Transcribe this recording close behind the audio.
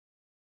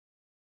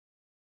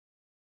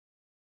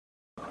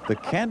The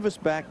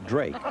canvasback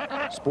drake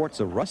sports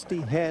a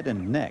rusty head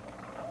and neck,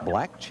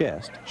 black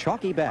chest,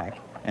 chalky back,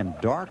 and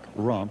dark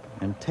rump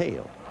and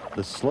tail.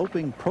 The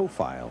sloping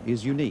profile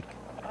is unique.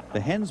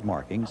 The hen's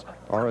markings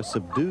are a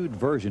subdued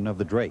version of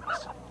the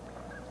drake's.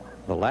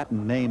 The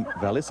Latin name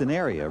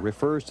Vallicinaria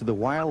refers to the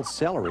wild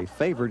celery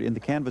favored in the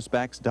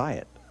canvasback's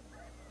diet.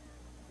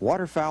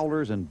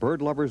 Waterfowlers and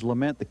bird lovers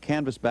lament the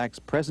canvasback's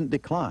present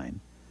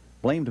decline,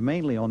 blamed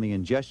mainly on the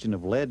ingestion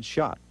of lead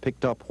shot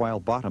picked up while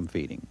bottom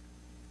feeding.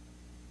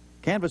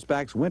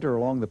 Canvasbacks winter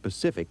along the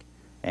Pacific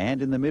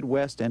and in the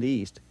Midwest and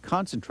East,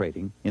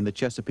 concentrating in the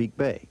Chesapeake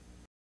Bay.